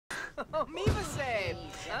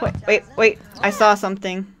Wait. I saw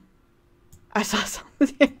something.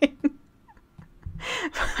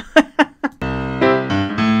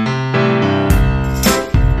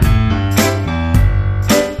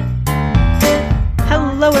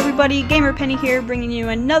 Hello everybody, GamerPenny here, bringing you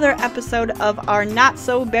another episode of our Not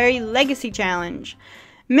So Berry Legacy Challenge.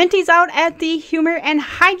 Minty's out at the Humor and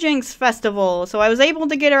Hijinks Festival, so I was able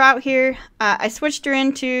to get her out here. I switched her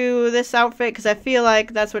into this outfit because I feel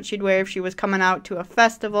like that's what she'd wear if she was coming out to a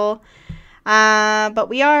festival. But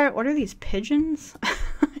we are... What are these, pigeons?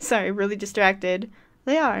 Sorry, really distracted.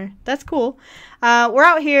 They are. That's cool. We're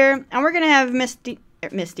out here, and we're going to have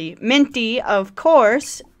Minty, of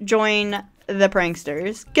course, join the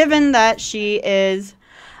pranksters, given that she is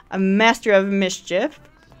a master of mischief,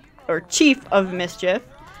 or chief of mischief.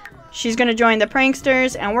 She's going to join the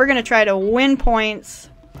pranksters, and we're going to try to win points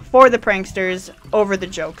for the pranksters over the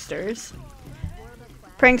jokesters.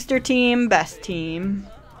 Prankster team, best team.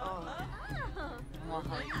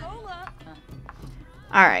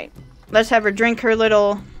 Alright, let's have her drink her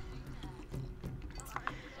little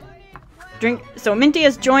drink. So Minty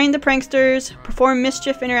has joined the pranksters. Perform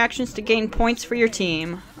mischief interactions to gain points for your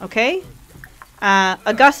team. Okay?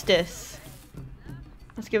 Augustus.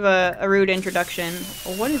 Let's give a rude introduction.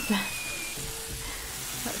 Oh, what is that?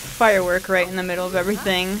 Firework right in the middle of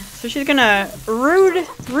everything. So she's gonna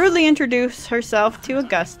rudely introduce herself to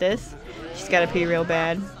Augustus. She's gotta pee real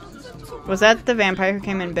bad. Was that the vampire who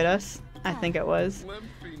came and bit us? I think it was.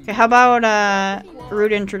 Okay, how about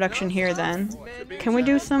rude introduction here then? Can we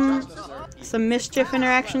do some mischief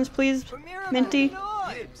interactions, please, Minty?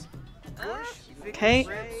 Okay,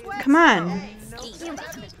 come on.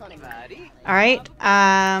 Alright,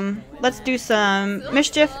 let's do some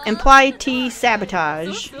mischief, imply T,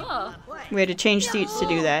 sabotage. We had to change seats to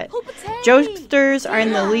do that. Jokesters are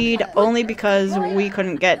in the lead only because we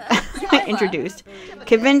couldn't get introduced.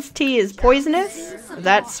 Convince T is poisonous?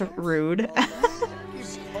 That's rude.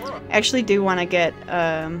 Actually do want to get,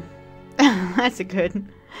 that's a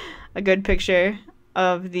good picture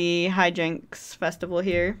of the Hijinks festival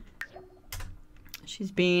here.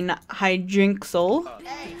 She's being Hijinksel.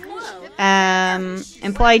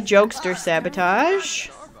 Imply jokester sabotage.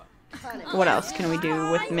 What else can we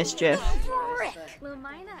do with mischief?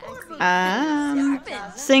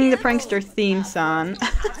 Sing the prankster theme song.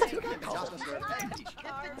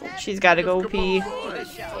 She's gotta go pee.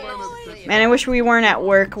 Man, I wish we weren't at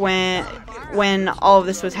work when all of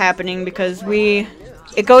this was happening, because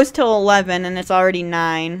it goes till 11 and it's already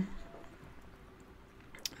 9.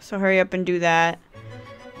 So hurry up and do that.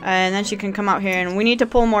 And then she can come out here, and we need to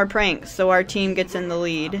pull more pranks so our team gets in the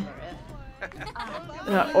lead.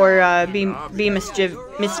 Or be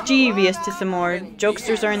mischievous to some more.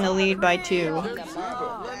 Jokesters are in the lead by 2.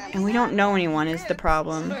 And we don't know anyone is the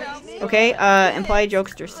problem. Okay, imply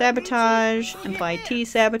jokester sabotage. Imply T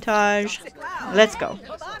sabotage. Let's go.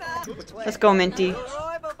 Let's go, Minty.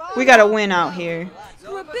 We gotta win out here.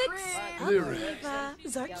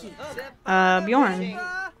 Bjorn.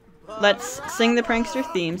 Let's sing the prankster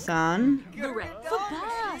theme song.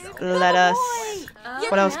 Let us...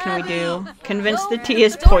 What else can we do? Convince the tea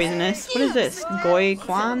is poisonous. What is this? Goi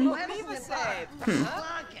Kwan? Is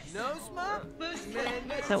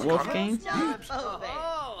that Wolfgang?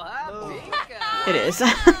 It is.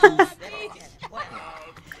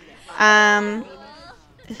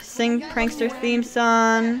 Sing prankster theme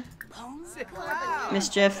song.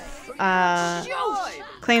 Mischief.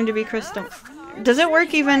 Claim to be crystal. Does it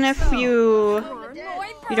work even if you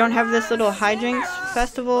don't have this little Hijinks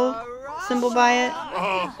festival symbol by it?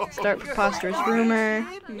 Start preposterous rumor.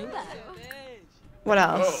 What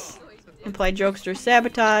else? Imply jokester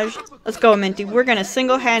sabotage. Let's go, Minty. We're gonna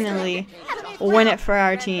single-handedly win it for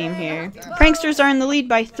our team here. Pranksters are in the lead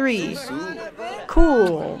by 3.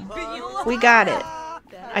 Cool. We got it.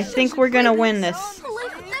 I think we're gonna win this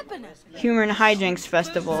Humor and Hijinks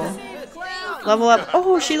festival. Level up.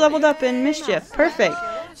 Oh, she leveled up in mischief. Perfect.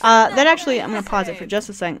 That actually, I'm going to pause it for just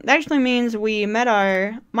a second. That actually means we met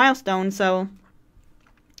our milestone, so...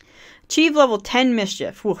 Achieve level 10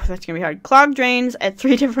 mischief. Ooh, that's going to be hard. Clog drains at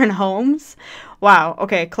 3 different homes. Wow.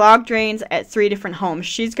 Okay, clog drains at 3 different homes.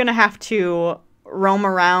 She's going to have to roam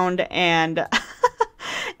around and...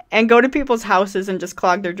 and go to people's houses and just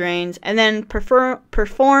clog their drains. And then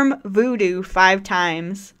perform voodoo 5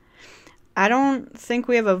 times. I don't think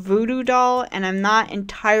we have a voodoo doll, and I'm not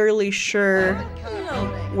entirely sure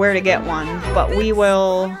where to get one, but we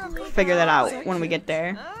will figure that out when we get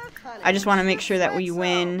there. I just want to make sure that we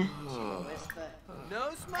win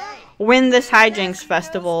this Hijinks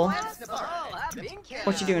festival.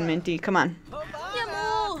 What you doing, Minty? Come on.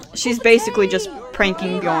 She's basically just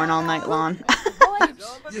pranking Bjorn all night long.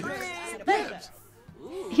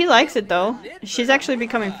 He likes it though. She's actually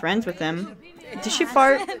becoming friends with him. Did she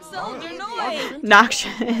fart?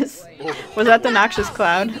 Noxious. Was that the noxious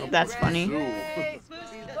cloud? That's funny.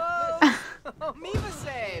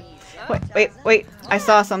 Wait. I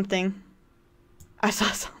saw something.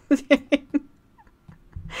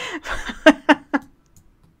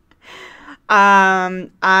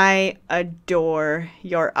 I adore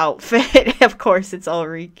your outfit. Of course, it's all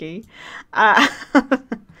Riki.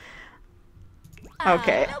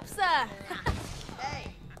 Okay.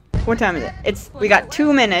 What time is it? We got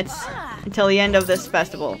 2 minutes until the end of this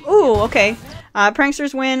festival. Ooh, okay.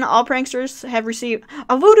 Pranksters win. All pranksters have received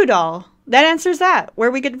a voodoo doll. That answers that.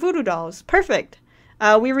 Where we get voodoo dolls. Perfect.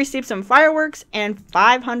 We received some fireworks and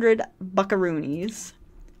 500 buckaroonies.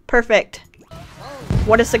 Perfect.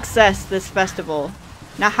 What a success, this festival.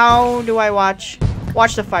 Now how do I watch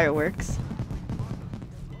the fireworks?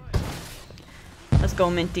 Let's go,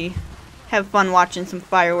 Minty. Have fun watching some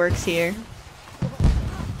fireworks here.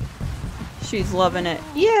 She's loving it.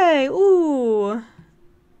 Yay! Ooh!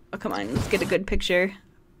 Oh, come on. Let's get a good picture.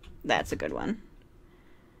 That's a good one.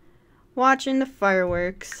 Watching the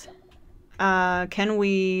fireworks. Can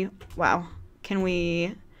we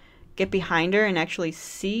get behind her and actually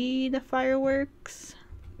see the fireworks?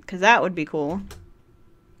 Because that would be cool.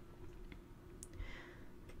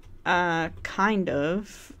 Kind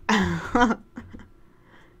of.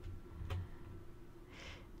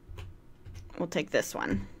 We'll take this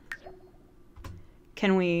one.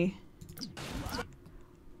 Can we...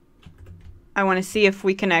 I want to see if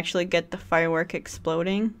we can actually get the firework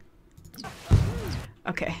exploding.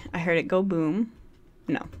 Okay, I heard it go boom.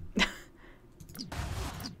 No.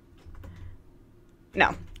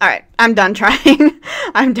 No. Alright, I'm done trying.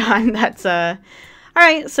 I'm done. That's,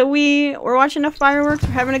 Alright, so we're watching the fireworks.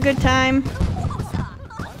 We're having a good time.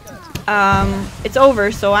 It's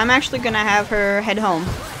over, so I'm actually gonna have her head home.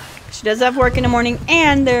 She does have work in the morning,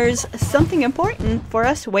 and there's something important for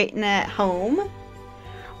us waiting at home.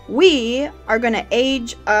 We are gonna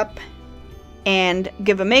age up and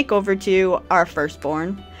give a makeover to our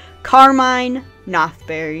firstborn, Carmine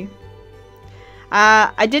Nothberry.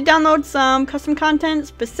 I did download some custom content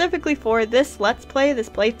specifically for this Let's Play, this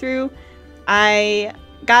playthrough. I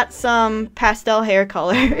got some pastel hair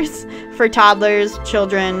colors for toddlers,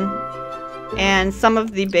 children, and some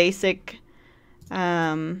of the basic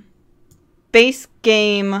base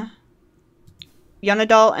game young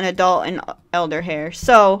adult and adult and elder hair.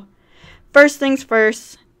 So, first things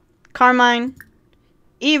first, Carmine,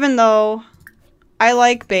 even though I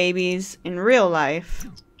like babies in real life,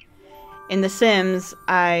 in The Sims,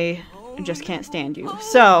 I just can't stand you.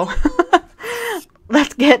 So,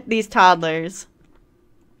 let's get these toddlers.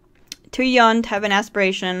 Too young to have an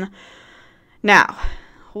aspiration. Now,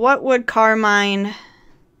 what would Carmine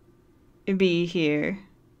be here?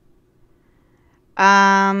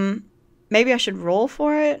 Maybe I should roll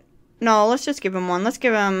for it? No, let's just give him one. Let's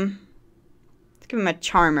give him a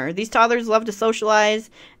charmer. These toddlers love to socialize.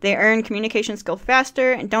 They earn communication skill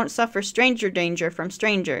faster and don't suffer stranger danger from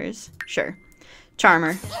strangers. Sure.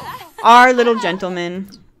 Charmer. Our little gentleman.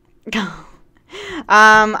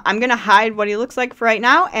 I'm gonna hide what he looks like for right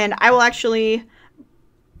now, and I will actually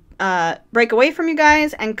break away from you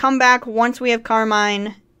guys and come back once we have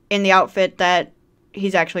Carmine in the outfit that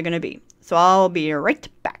he's actually gonna be. So I'll be right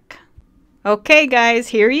back. Okay guys,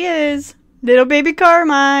 here he is. Little baby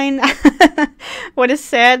Carmine. What a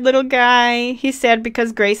sad little guy. He's sad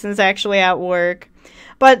because Grayson's actually at work.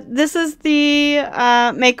 But this is the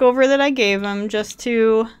makeover that I gave him, just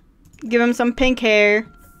to give him some pink hair.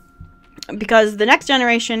 Because the next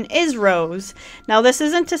generation is Rose. Now this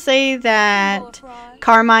isn't to say that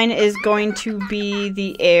Carmine is going to be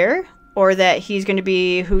the heir, or that he's going to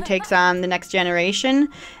be who takes on the next generation.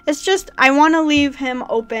 It's just, I want to leave him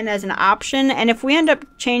open as an option, and if we end up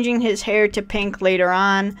changing his hair to pink later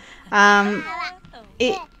on,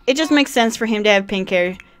 it just makes sense for him to have pink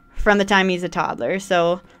hair from the time he's a toddler.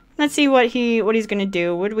 So, let's see what he's going to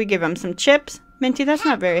do. Would we give him some chips? Minty, that's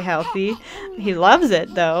not very healthy. He loves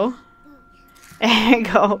it, though. There you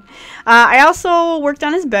go. I also worked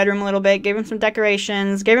on his bedroom a little bit, gave him some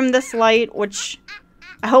decorations, gave him this light, which...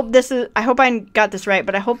 I hope I got this right,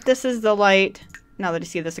 but I hope this is the light. Now that I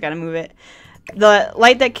see this, I gotta move it. The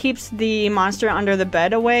light that keeps the monster under the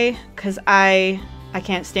bed away, because I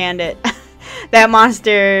can't stand it. That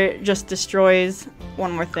monster just destroys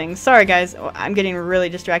one more thing. Sorry guys, I'm getting really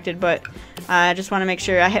distracted, but I just want to make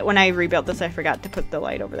sure when I rebuilt this, I forgot to put the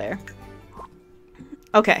light over there.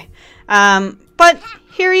 Okay, but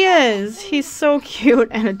Here he is. He's so cute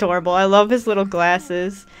and adorable. I love his little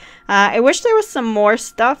glasses. I wish there was some more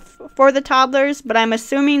stuff for the toddlers, but I'm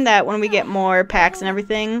assuming that when we get more packs and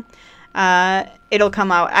everything, it'll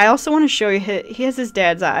come out. I also want to show you, he has his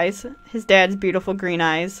dad's eyes. His dad's beautiful green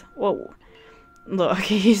eyes. Whoa. Look,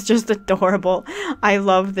 he's just adorable. I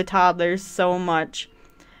love the toddlers so much.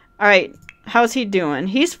 Alright, how's he doing?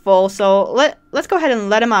 He's full, so let's go ahead and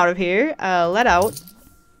let him out of here. Let out.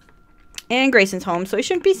 And Grayson's home, so he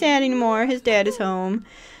shouldn't be sad anymore. His dad is home.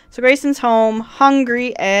 So Grayson's home,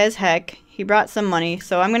 hungry as heck. He brought some money,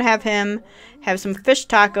 so I'm going to have him have some fish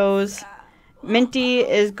tacos. Minty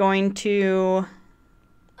is going to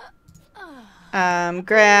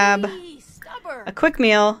grab a quick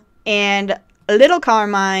meal, and little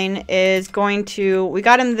Carmine is going to, we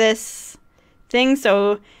got him this thing,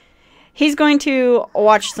 so he's going to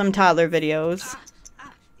watch some toddler videos.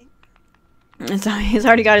 So he's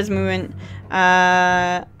already got his movement.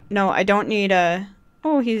 No, I don't need a,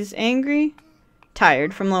 oh, he's angry?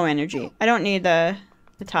 Tired from low energy. I don't need the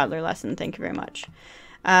toddler lesson, thank you very much.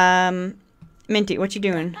 Minty, what you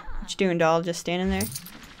doing? What you doing, doll? Just standing there?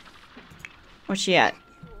 What's she at?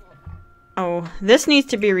 Oh, this needs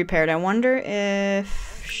to be repaired. I wonder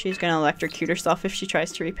if she's gonna electrocute herself if she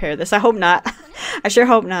tries to repair this. I hope not. I sure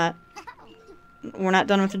hope not. We're not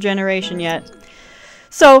done with the generation yet.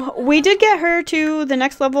 So, we did get her to the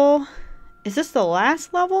next level. Is this the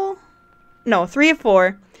last level? No, 3 of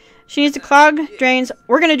 4. She needs to clog drains.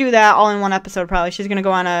 We're gonna do that all in one episode probably. She's gonna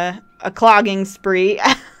go on a clogging spree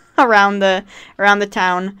around the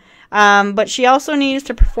town. But she also needs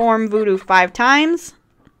to perform voodoo 5 times.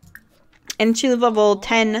 And she's level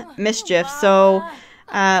 10 mischief. So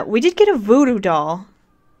we did get a voodoo doll.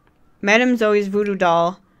 Madame Zoe's voodoo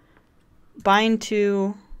doll. Bind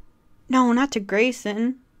to, no, not to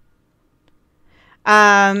Grayson.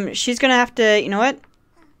 She's gonna have to, you know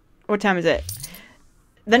what time is it?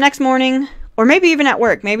 The next morning, or maybe even at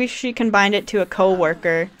work. Maybe she can bind it to a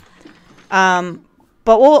co-worker. But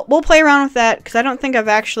we'll play around with that, because I don't think I've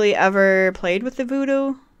actually ever played with the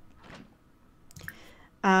voodoo.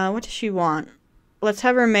 What does she want? Let's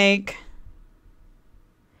have her make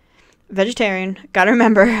vegetarian. Gotta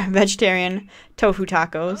remember, vegetarian tofu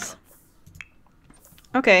tacos.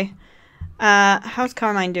 Okay. How's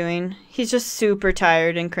Carmine doing? He's just super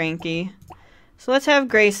tired and cranky. So let's have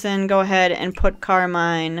Grayson go ahead and put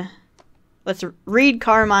Carmine... Let's read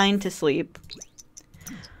Carmine to sleep.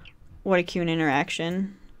 What a cute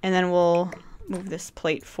interaction. And then we'll move this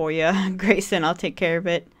plate for you. Grayson, I'll take care of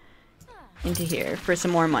it. Into here for some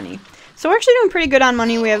more money. So we're actually doing pretty good on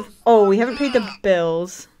money. We have... Oh, we haven't paid the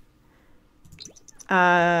bills.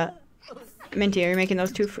 Minty, are you making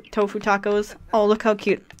those tofu tacos? Oh, look how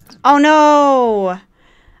cute. Oh, no!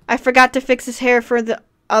 I forgot to fix his hair for the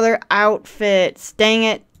other outfits. Dang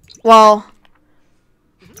it. Well,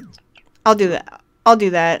 I'll do that. I'll do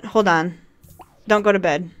that. Hold on. Don't go to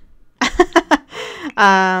bed.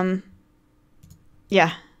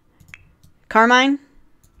 Yeah. Carmine?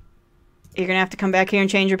 You're gonna have to come back here and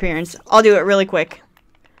change your appearance. I'll do it really quick.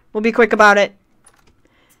 We'll be quick about it.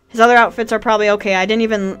 His other outfits are probably okay. I didn't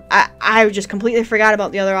even... I just completely forgot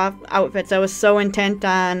about the other outfits. I was so intent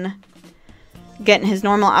on getting his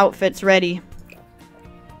normal outfits ready.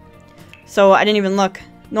 So I didn't even look.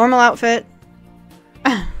 Normal outfit.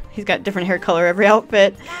 He's got different hair color every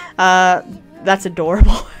outfit. That's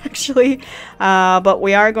adorable, actually. But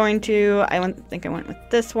we are going to... I think I went with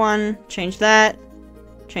this one. Change that.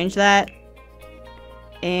 Change that.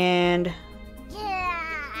 And...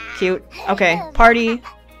 Cute. Okay. Party.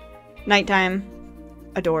 Nighttime.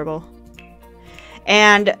 Adorable.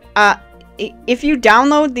 And if you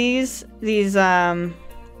download these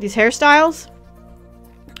hairstyles,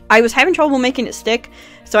 I was having trouble making it stick,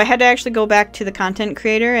 so I had to actually go back to the content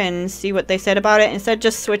creator and see what they said about it. Instead,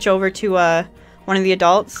 just switch over to one of the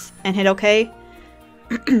adults and hit OK,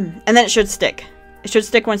 and then it should stick. It should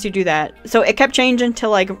stick once you do that. So it kept changing to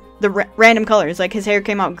like the random colors. Like his hair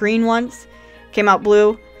came out green once, came out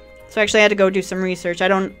blue. So I actually had to go do some research.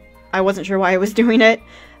 I wasn't sure why I was doing it,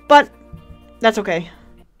 but that's okay.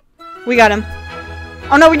 We got him.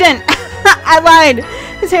 Oh no, we didn't. I lied.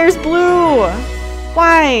 His hair is blue.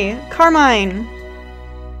 Why? Carmine.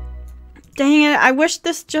 Dang it, I wish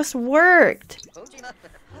this just worked.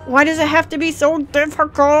 Why does it have to be so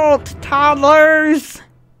difficult, toddlers?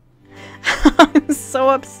 I'm so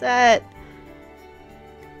upset.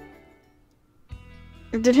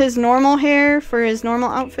 Did his normal hair for his normal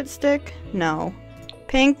outfit stick? No.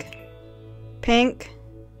 Pink. Pink.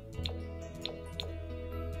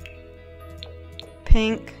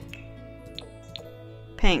 Pink.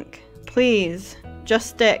 Pink. Please. Just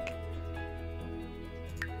stick.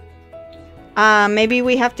 Maybe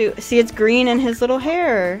we have to... See, it's green in his little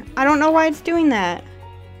hair. I don't know why it's doing that.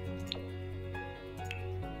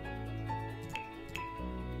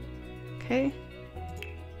 Okay.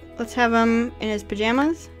 Let's have him in his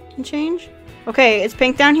pajamas and change. Okay, it's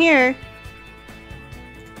pink down here.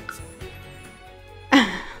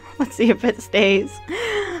 Let's see if it stays.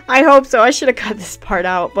 I hope so. I should have cut this part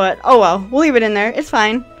out, but oh well. We'll leave it in there. It's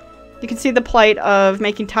fine. You can see the plight of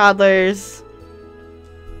making toddlers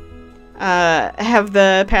have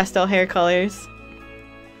the pastel hair colors.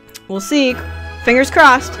 We'll see. Fingers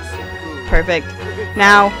crossed. Perfect.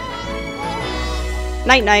 Now,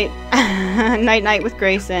 night-night. Night-night with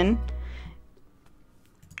Grayson.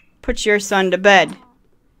 Put your son to bed.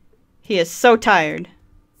 He is so tired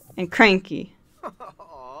and cranky.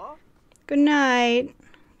 Good night.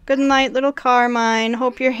 Good night, little Carmine.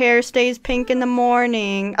 Hope your hair stays pink in the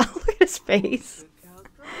morning. Oh, look at his face.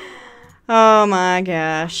 Oh my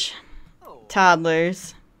gosh.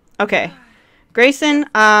 Toddlers. Okay. Grayson,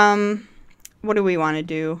 what do we want to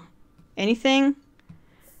do? Anything?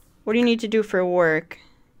 What do you need to do for work?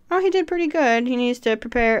 Oh, he did pretty good. He needs to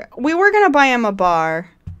prepare. We were going to buy him a bar.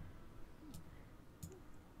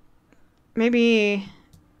 Maybe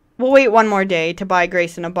we'll wait one more day to buy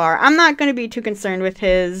Grayson a bar. I'm not going to be too concerned with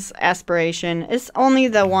his aspiration. It's only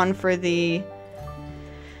the one for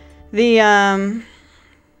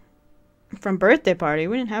from birthday party.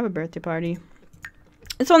 We didn't have a birthday party.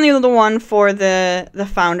 It's only the one for the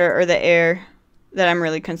founder or the heir that I'm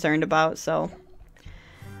really concerned about, so.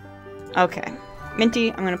 Okay.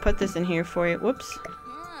 Minty, I'm going to put this in here for you. Whoops.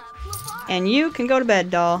 And you can go to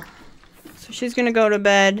bed, doll. So she's going to go to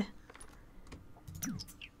bed.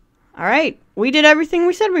 Alright. We did everything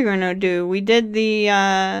we said we were going to do. We did the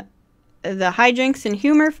Hijinks and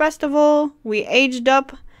Humor Festival. We aged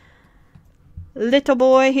up little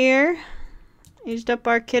boy here. Aged up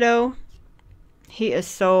our kiddo. He is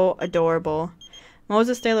so adorable.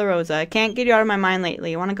 Moses de la Rosa. I can't get you out of my mind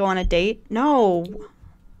lately. You want to go on a date? No.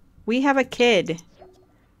 We have a kid.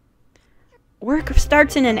 Work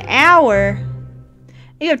starts in an hour.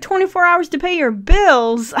 You have 24 hours to pay your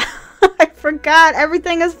bills. I forgot.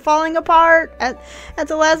 Everything is falling apart at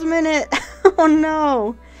the last minute. Oh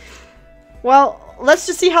no. Well, let's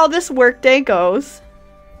just see how this work day goes.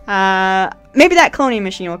 Maybe that cloning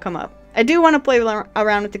machine will come up. I do want to play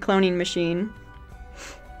around with the cloning machine.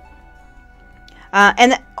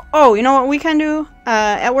 Oh, you know what we can do?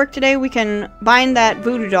 At work today, we can bind that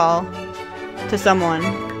voodoo doll to someone.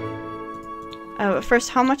 First,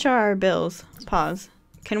 how much are our bills? Pause.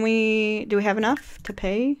 Do we have enough to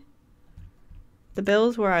pay the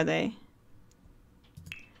bills? Where are they?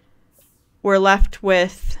 We're left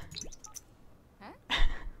with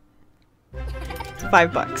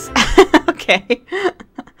 $5. Okay.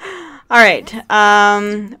 Alright.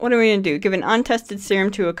 What are we gonna do? Give an untested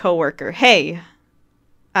serum to a coworker. Hey.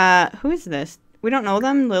 Who is this? We don't know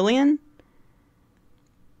them? Lillian?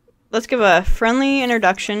 Let's give a friendly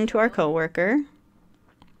introduction to our coworker.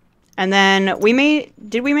 And then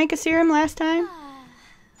did we make a serum last time?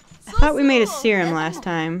 I thought we made a serum last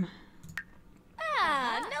time.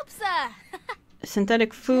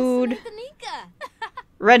 Synthetic food.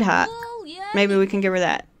 Red hot. Maybe we can give her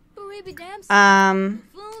that.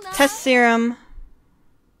 Test serum.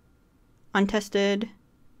 Untested.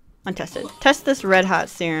 Untested. Test this red hot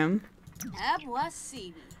serum.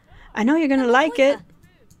 I know you're gonna like it.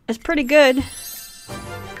 It's pretty good.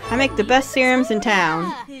 I make the best serums in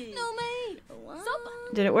town.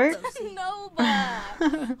 Did it work?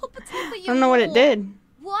 I don't know what it did.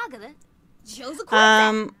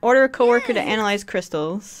 Order a coworker to analyze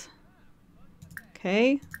crystals.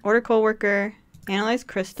 Okay. Order coworker, analyze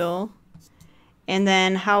crystal. And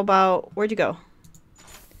then how about, where'd you go?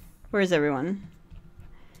 Where is everyone?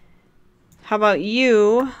 How about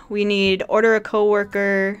you? We need order a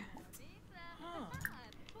coworker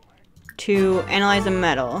to analyze a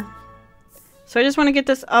metal. So I just want to get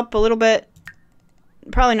this up a little bit.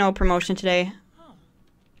 Probably no promotion today.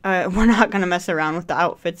 We're not going to mess around with the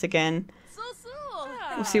outfits again.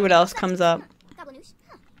 We'll see what else comes up.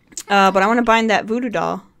 But I want to bind that voodoo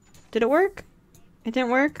doll. Did it work? It didn't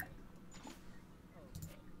work?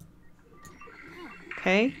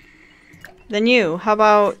 Okay. Then you. How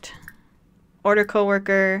about order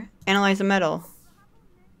coworker, analyze a metal.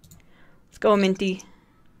 Let's go, Minty.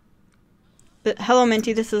 Hello,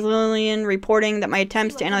 Minty. This is Lillian reporting that my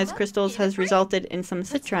attempts to analyze crystals has resulted in some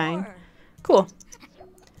citrine. Cool.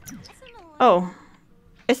 Oh,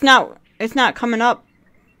 it's not coming up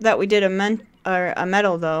that we did a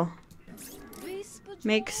metal though.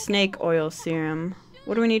 Make snake oil serum.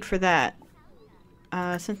 What do we need for that?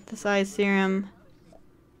 Synthesize serum.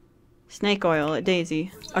 Snake oil at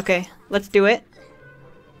Daisy. Okay, let's do it.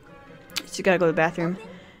 She's gotta go to the bathroom.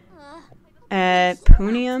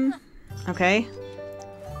 Punium. Okay.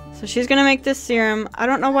 So she's gonna make this serum. I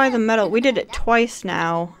don't know why the metal... We did it twice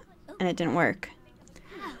now, and it didn't work.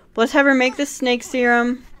 But let's have her make this snake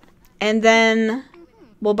serum, and then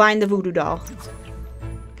we'll bind the voodoo doll.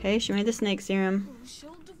 Okay, she made the snake serum.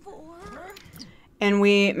 And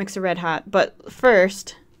we mix a red hot. But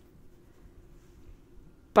first,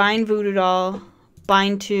 bind voodoo doll,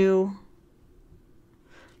 bind to...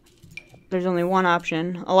 There's only one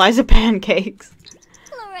option. Eliza pancakes.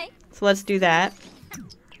 So let's do that.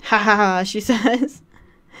 Ha ha ha, she says.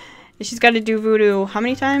 And she's got to do voodoo how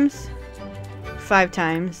many times? 5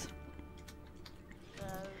 times.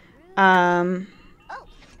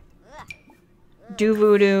 Do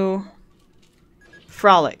voodoo.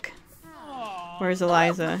 Frolic. Where's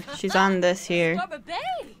Eliza? She's on this here.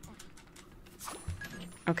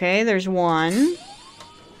 Okay, there's one.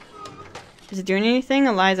 Is it doing anything?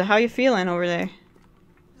 Eliza, how you feeling over there?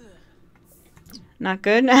 Not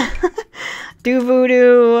good? Do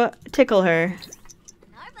voodoo. Tickle her.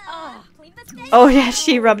 Oh yeah,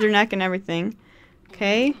 she rubbed her neck and everything.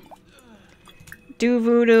 Okay. Do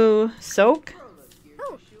voodoo. Soak.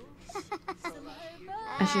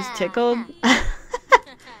 And she's tickled.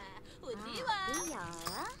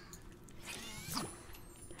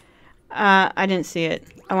 I didn't see it.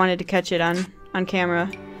 I wanted to catch it on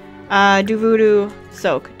camera. Do voodoo.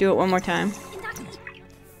 Soak. Do it one more time.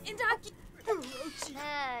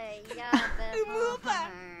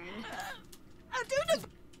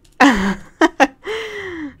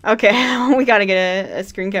 Okay, we gotta get a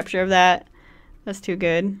screen capture of that. That's too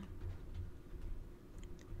good.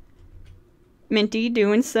 Minty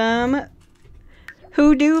doing some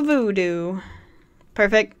hoodoo voodoo.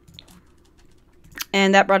 Perfect.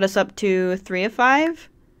 And that brought us up to 3 of 5.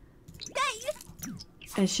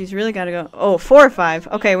 And she's really gotta go. Oh, 4 of 5.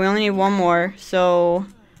 Okay, we only need one more. So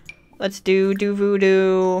let's do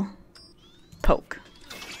voodoo. Poke.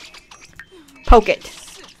 Poke it.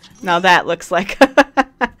 Now that looks like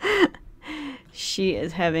she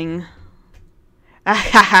is having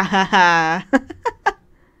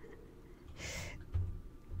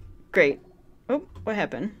great. Oh, what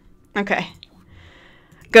happened? Okay.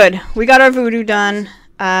 Good. We got our voodoo done.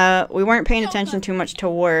 We weren't paying attention too much to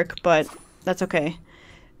work, but that's okay.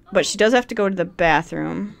 But she does have to go to the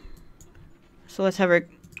bathroom. So let's have her,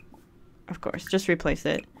 of course, just replace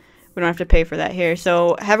it. We don't have to pay for that here.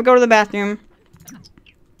 So have her go to the bathroom.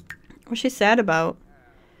 What's she sad about?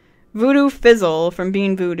 Voodoo fizzle from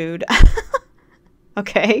being voodooed.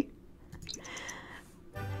 Okay.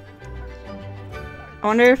 I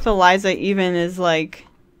wonder if Eliza even is like...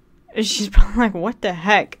 She's probably like, what the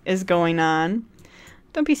heck is going on?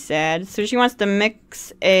 Don't be sad. So she wants to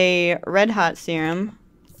mix a red hot serum.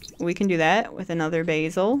 We can do that with another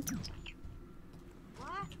basil.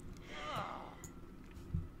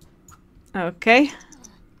 Okay.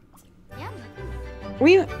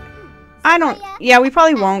 Yeah, we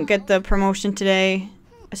probably won't get the promotion today,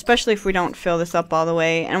 especially if we don't fill this up all the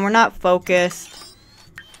way, and we're not focused.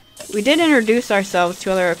 We did introduce ourselves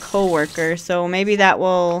to other co-workers, so maybe that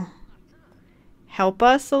will help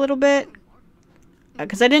us a little bit.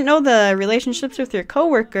 Because I didn't know the relationships with your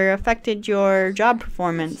co-worker affected your job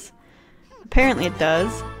performance. Apparently it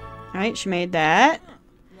does. Alright, she made that.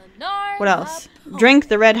 What else? Drink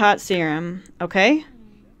the red hot serum. Okay.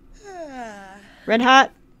 Red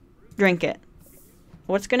hot. Drink it.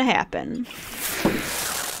 What's gonna happen?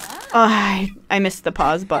 Oh, I missed the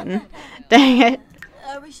pause button. Dang it.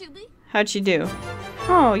 How'd she do?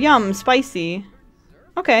 Oh, yum. Spicy.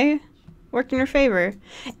 Okay. Worked in her favor.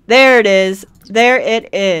 There it is. There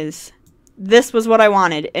it is. This was what I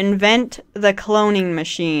wanted. Invent the cloning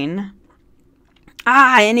machine.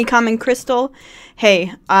 Ah, any common crystal?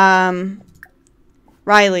 Hey,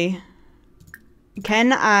 Riley.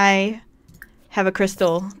 Can I have a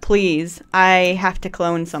crystal, please? I have to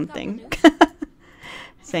clone something.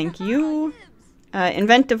 Thank you.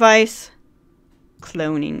 Invent device.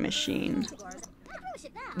 Cloning machine.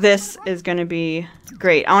 This is gonna be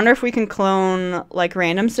great. I wonder if we can clone like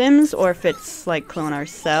random sims or if it's like clone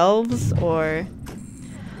ourselves or...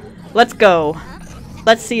 Let's go.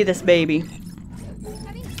 Let's see this baby.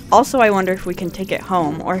 Also, I wonder if we can take it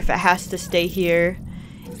home or if it has to stay here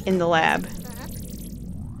in the lab.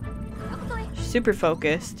 She's super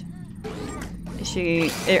focused.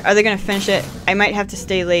 Are they gonna finish it? I might have to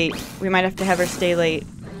stay late. We might have to have her stay late.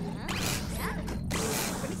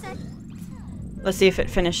 Let's see if it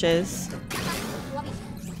finishes.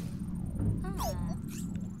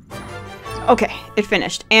 Okay, it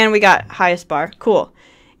finished. And we got highest bar. Cool.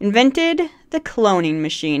 Invented the cloning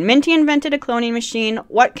machine. Minty invented a cloning machine.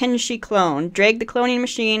 What can she clone? Drag the cloning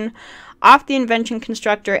machine off the invention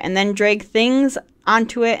constructor and then drag things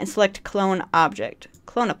onto it and select clone object.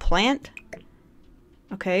 Clone a plant?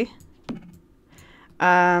 Okay.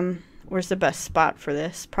 Where's the best spot for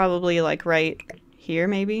this? Probably like right here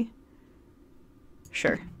maybe?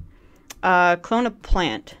 Sure. Clone a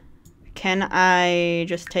plant. Can I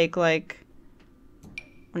just take like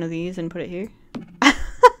one of these and put it here?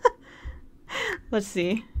 Let's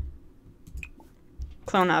see.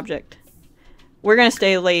 Clone object. We're gonna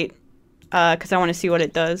stay late because I want to see what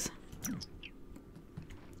it does.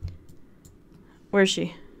 Where's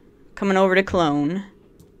she? Coming over to clone.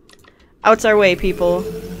 Out's our way, people.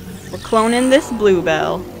 We're cloning this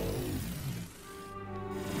bluebell.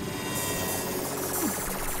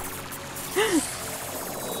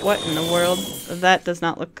 What in the world? That does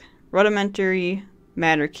not look... Rudimentary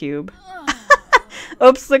matter cube.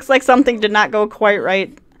 Oops, looks like something did not go quite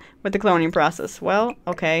right with the cloning process. Well,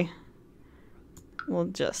 okay. We'll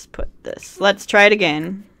just put this. Let's try it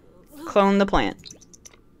again. Clone the plant.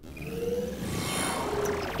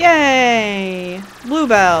 Yay!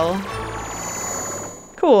 Bluebell.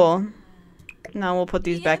 Cool. Now we'll put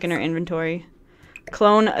these back in our inventory.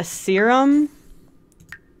 Clone a serum.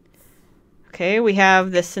 Okay, we have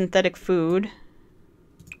this synthetic food.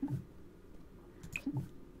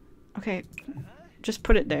 Okay, just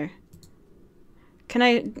put it there. Can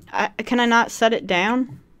I not set it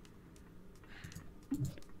down?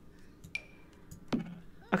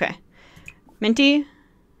 Okay. Minty.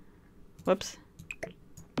 Whoops.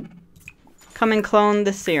 Come and clone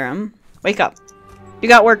the serum. Wake up. You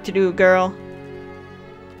got work to do, girl.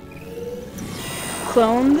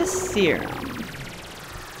 Clone the serum.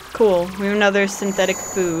 Cool. We have another synthetic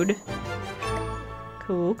food.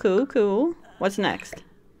 Cool, cool, cool. What's next?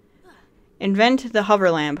 Invent the hover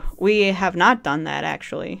lamp. We have not done that,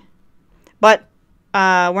 actually. But,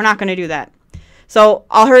 we're not going to do that. So,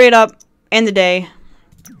 I'll hurry it up. End the day.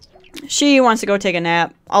 She wants to go take a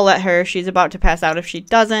nap. I'll let her. She's about to pass out if she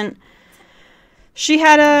doesn't. She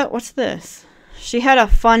had a... What's this? She had a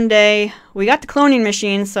fun day. We got the cloning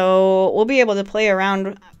machine, so we'll be able to play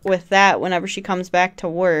around with that whenever she comes back to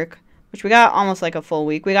work. Which we got almost like a full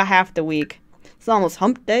week. We got half the week. It's almost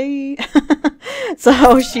hump day.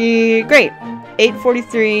 So she... Great.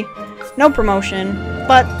 8:43. No promotion.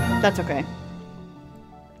 But that's okay.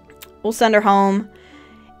 We'll send her home.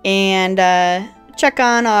 And check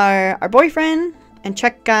on our boyfriend. And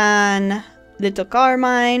check on little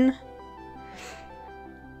Carmine.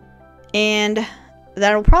 And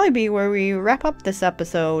that'll probably be where we wrap up this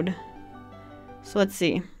episode. So let's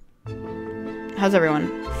see. How's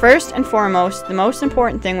everyone? First and foremost, the most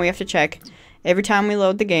important thing we have to check every time we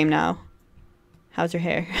load the game now. How's your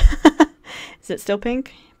hair? Is it still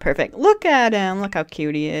pink? Perfect. Look at him. Look how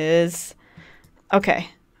cute he is. Okay.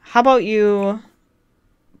 How about you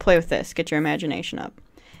play with this? Get your imagination up.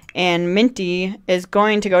 And Minty is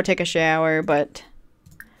going to go take a shower, but...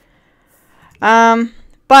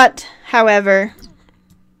 however...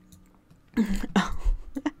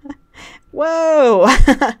 Whoa!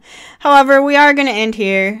 However, we are going to end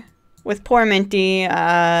here with poor Minty,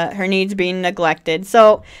 her needs being neglected.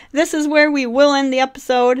 So, this is where we will end the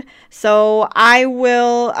episode. So, I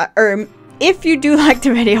will... if you do like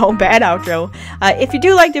the video, bad outro. If you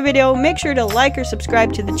do like the video, make sure to like or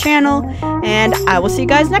subscribe to the channel. And I will see you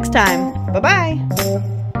guys next time.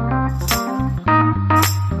 Bye-bye!